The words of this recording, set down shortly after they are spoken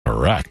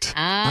correct.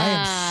 I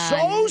am so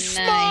nice.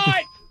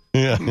 smart.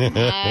 Yeah.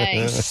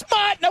 Nice.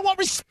 Smart, and I want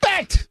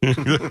respect.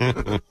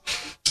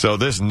 So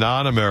this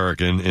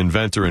non-American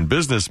inventor and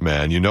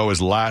businessman, you know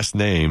his last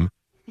name,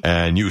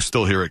 and you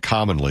still hear it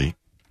commonly,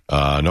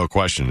 no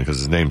question, because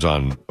his name's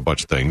on a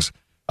bunch of things.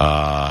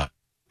 And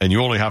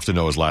you only have to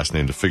know his last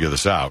name to figure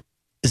this out.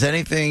 Is any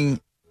of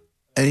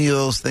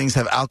those things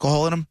have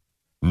alcohol in them?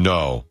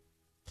 No.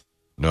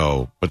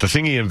 But the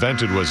thing he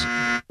invented was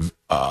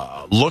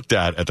looked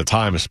at the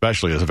time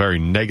especially as a very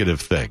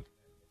negative thing.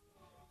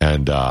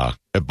 And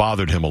it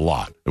bothered him a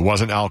lot. It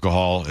wasn't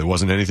alcohol. It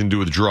wasn't anything to do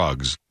with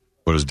drugs.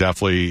 But it was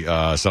definitely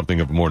something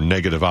of a more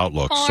negative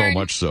outlook. Porn. So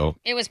much so.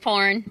 It was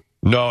porn.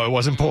 No, it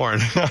wasn't porn.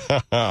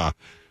 But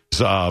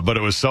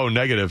it was so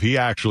negative, he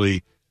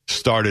actually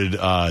started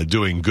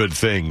doing good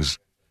things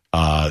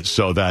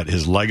so that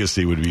his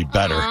legacy would be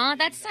better Aw,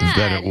 that's sad.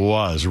 than it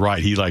was.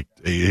 Right. He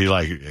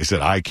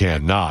said, I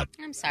cannot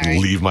I'm sorry.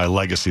 leave my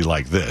legacy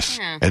like this.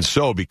 Yeah. And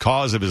so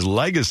because of his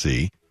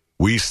legacy,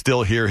 we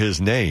still hear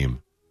his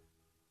name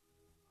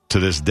to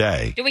this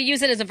day. Do we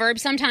use it as a verb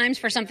sometimes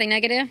for something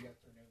negative?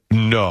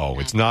 No,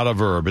 it's not a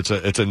verb. It's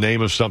a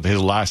name of something. His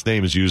last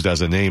name is used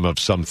as a name of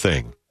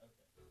something.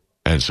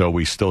 And so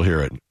we still hear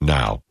it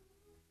now.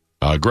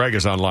 Greg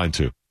is on line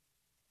 2.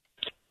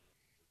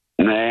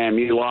 Man,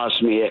 you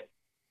lost me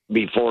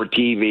before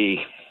TV.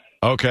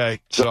 Okay,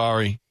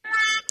 sorry.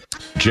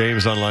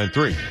 James on line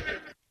 3.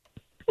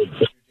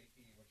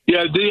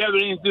 Yeah, do you have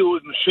anything to do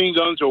with machine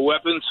guns or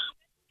weapons?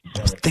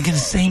 I was thinking the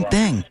same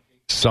thing.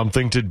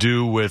 Something to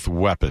do with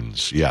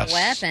weapons, yes.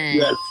 Weapon.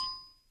 Yes.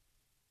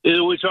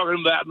 Are we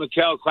talking about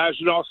Mikhail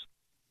Klashnov?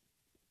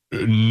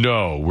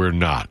 No, we're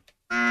not.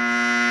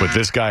 But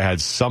this guy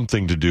had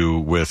something to do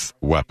with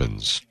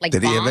weapons. Like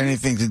Did he have bombs?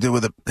 anything to do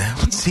with it?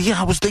 See,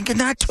 I was thinking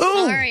that too.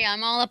 Sorry,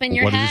 I'm all up in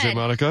your What head. did you say,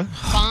 Monica?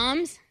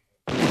 Bombs?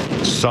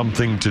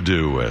 Something to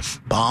do with.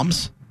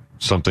 Bombs?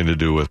 Something to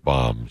do with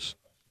bombs.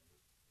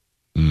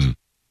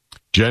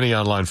 Jenny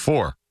on line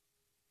 4.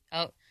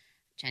 Oh,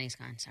 Jenny's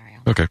gone. Sorry.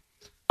 Okay.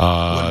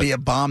 Would it be a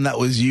bomb that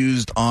was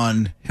used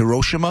on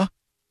Hiroshima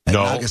and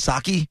No.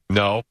 Nagasaki?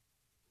 No.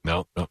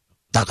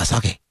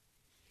 Nagasaki.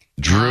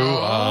 Drew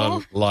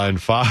Oh. on line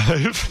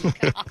 5.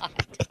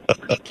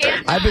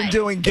 Can't I've been not.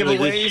 doing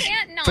giveaways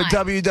Can't not. for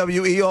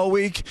WWE all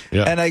week,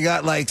 Yeah. and I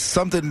got like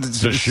something,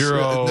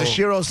 Nishiro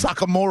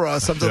Sakamura,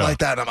 something Yeah. like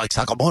that. I'm like,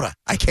 Sakamura,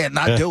 I can't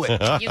not do it.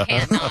 You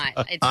can't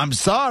not. It's, I'm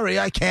sorry,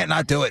 I can't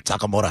not do it,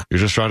 Sakamura. You're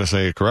just trying to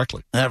say it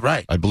correctly.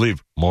 Right. I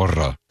believe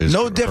Mora is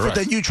No correct. different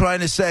than you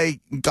trying to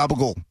say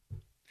gabagool.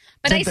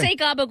 but same I say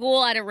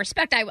gabagool out of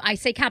respect. I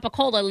say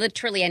capicola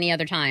literally any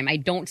other time. I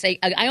don't say.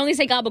 I only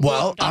say gabagool.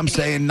 Well, if I'm talking to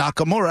saying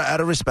Nakamura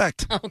out of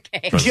respect. you.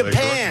 Okay.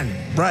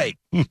 Japan. Right.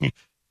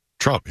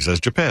 Trump, he says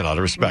Japan out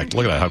of respect.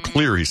 Look at that, how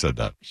clear he said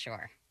that.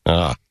 Sure.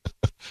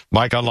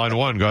 Mike on line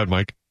 1. Go ahead,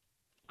 Mike.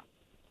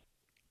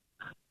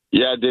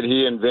 Yeah, did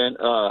he invent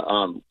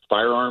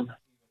firearm?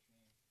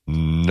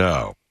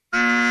 No.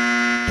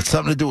 It's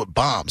something to do with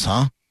bombs,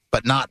 huh?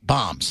 But not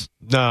bombs.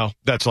 No,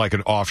 that's like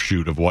an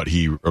offshoot of what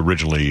he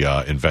originally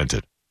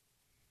invented.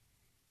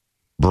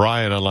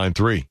 Brian on line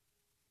 3.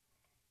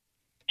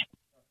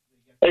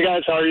 Hey,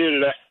 guys, how are you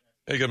today?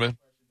 Hey, good man.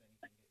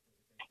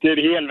 Did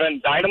he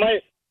invent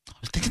dynamite? I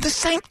was thinking the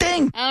same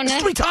thing. Oh, no.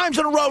 3 times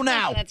in a row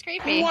now. That's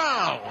creepy.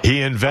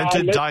 He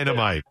invented missed it.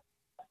 dynamite.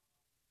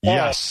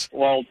 Yes,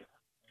 Well,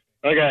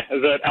 okay.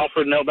 Is it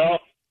Alfred Nobel?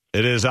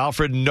 it is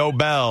Alfred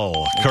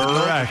Nobel.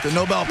 Correct. The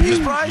Nobel Peace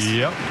Prize?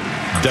 Yep.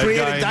 Dead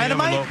Created guy in the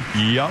dynamite? envelope.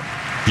 Yep.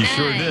 He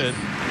sure Nice. did.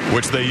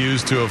 Which they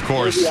used to, of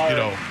course,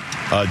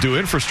 do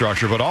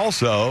infrastructure, but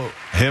also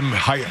him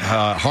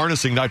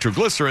harnessing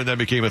nitroglycerin then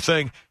became a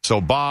thing.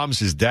 So bombs,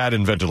 his dad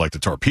invented like the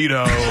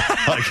torpedo.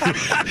 Like,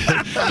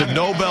 the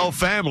Nobel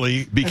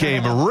family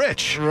became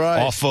rich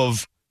off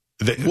of.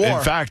 War.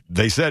 In fact,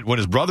 they said when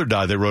his brother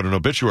died, they wrote an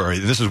obituary.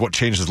 This is what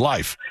changed his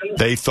life.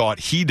 They thought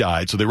he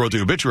died, so they wrote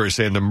the obituary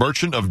saying the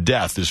merchant of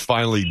death is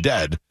finally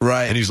dead.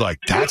 Right. And he's like,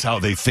 that's how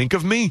they think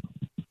of me?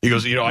 He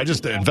goes, I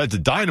just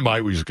invented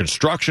dynamite, which is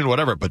construction,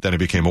 whatever, but then it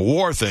became a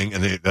war thing,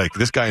 and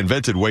this guy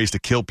invented ways to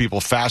kill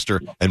people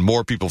faster and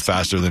more people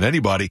faster than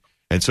anybody.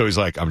 And so he's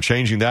like, I'm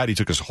changing that. He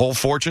took his whole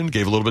fortune,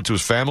 gave a little bit to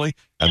his family,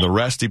 and the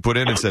rest he put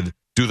in and said,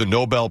 do the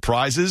Nobel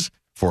Prizes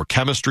for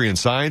chemistry and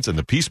science and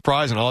the Peace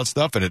Prize and all that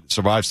stuff, and it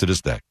survives to this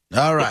day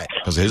All right.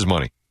 because of his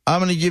money. I'm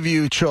going to give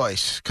you a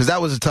choice because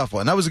that was a tough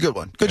one. That was a good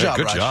one. Good job,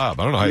 Good Raj. job.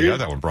 I don't know how you got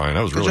that one, Brian.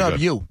 That was Good really job,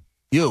 good.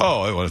 you.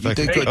 Oh, well, thank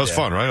you. did good That was there.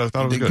 fun, right? I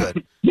thought it You was did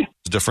good. good.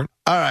 It's different.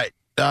 All right.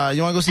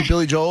 You want to go see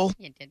Billy Joel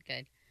You did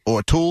good.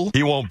 or Tool?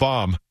 He won't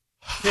bomb.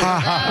 You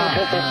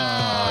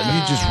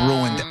just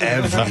ruined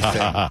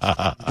everything.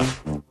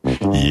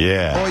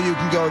 Yeah. Or you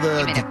can go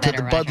You made it to better,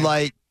 the Bud Roger.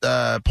 Light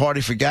party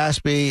for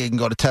Gatsby. You can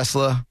go to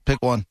Tesla. Pick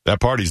one. That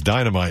party's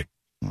dynamite.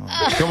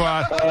 Come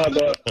on.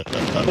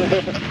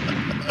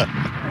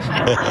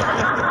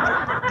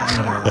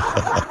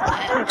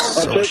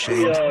 So I'll take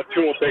ashamed. the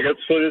Tool tickets,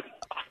 please.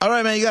 All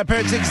right, man. You got a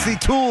pair of tickets to see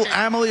Tool,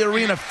 Amalie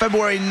Arena,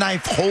 February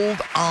 9th.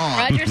 Hold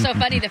on. Roger's so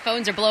funny, the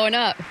phones are blowing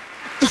up.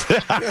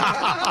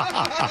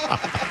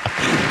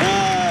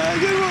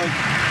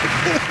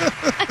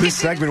 This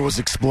segment was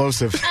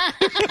explosive. You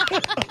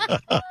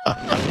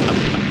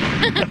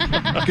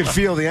could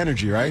feel the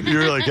energy, right? You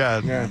really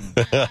can. Yeah.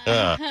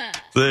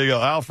 There you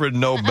go. Alfred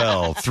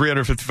Nobel,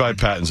 355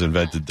 patents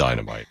invented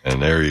dynamite.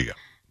 And there you go.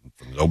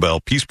 From Nobel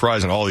Peace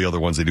Prize and all the other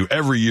ones they do.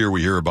 Every year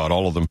we hear about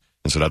all of them.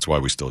 And so that's why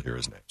we still hear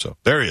his name. So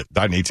there he is.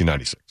 Died in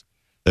 1896.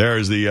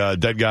 There's the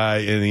dead guy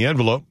in the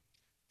envelope.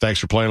 Thanks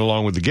for playing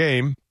along with the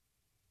game.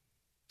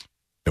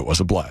 It was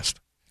a blast.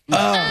 Boom!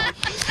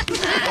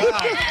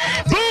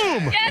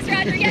 Yes,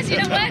 Roger. Yes, you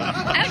know what?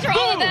 After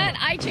all of that,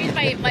 I changed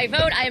my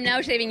vote. I am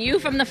now saving you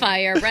from the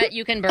fire. Brett,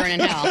 you can burn in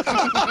hell.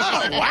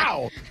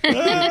 Wow.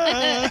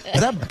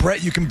 Is that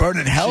Brett you can burn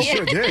in hell?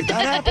 Sure did.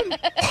 That happened?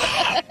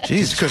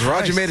 Jeez, because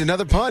Roger made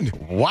another pun.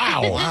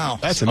 Wow. Wow.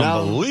 That's So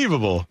now-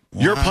 unbelievable.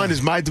 Your pun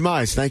is my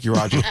demise. Thank you,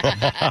 Roger.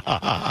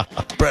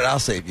 Brett, I'll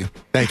save you.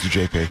 Thank you,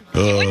 JP.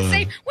 He wouldn't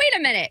save. Wait a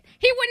minute.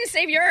 He wouldn't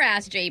save your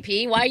ass,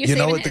 JP. Why are you You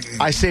know saving what him?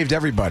 the I saved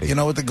everybody. You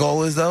know what the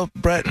goal is, though,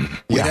 Brett?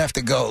 We'd Yeah. have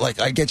to go, like,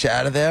 I'd get you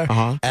out of there,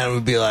 Uh-huh. and it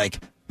would be like,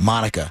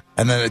 Monica.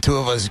 And then the two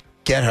of us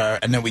get her,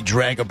 and then we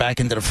drag her back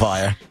into the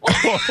fire. Wait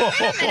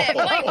a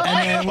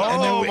minute. What?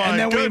 Oh,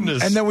 my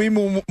goodness. And then we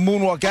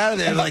moonwalk out of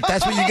there. Like,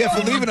 that's what you get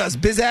for leaving us,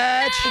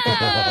 bizatch.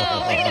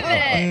 Oh, wait a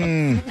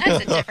minute.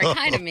 That's a different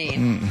kind of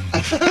mean.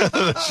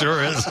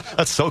 Sure is.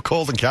 That's so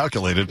cold and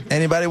calculated.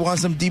 Anybody want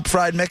some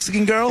deep-fried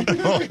Mexican girl?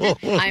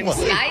 I'm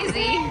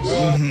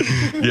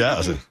Skyzy.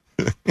 Yeah.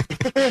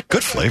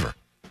 Good flavor.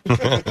 All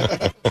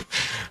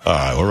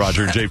right, well,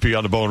 Roger and JP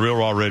on the Bone Real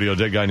Raw Radio.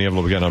 Dead Guy in the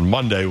Envelope again on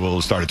Monday.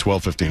 We'll start at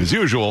 12:15 as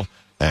usual,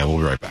 and we'll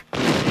be right back.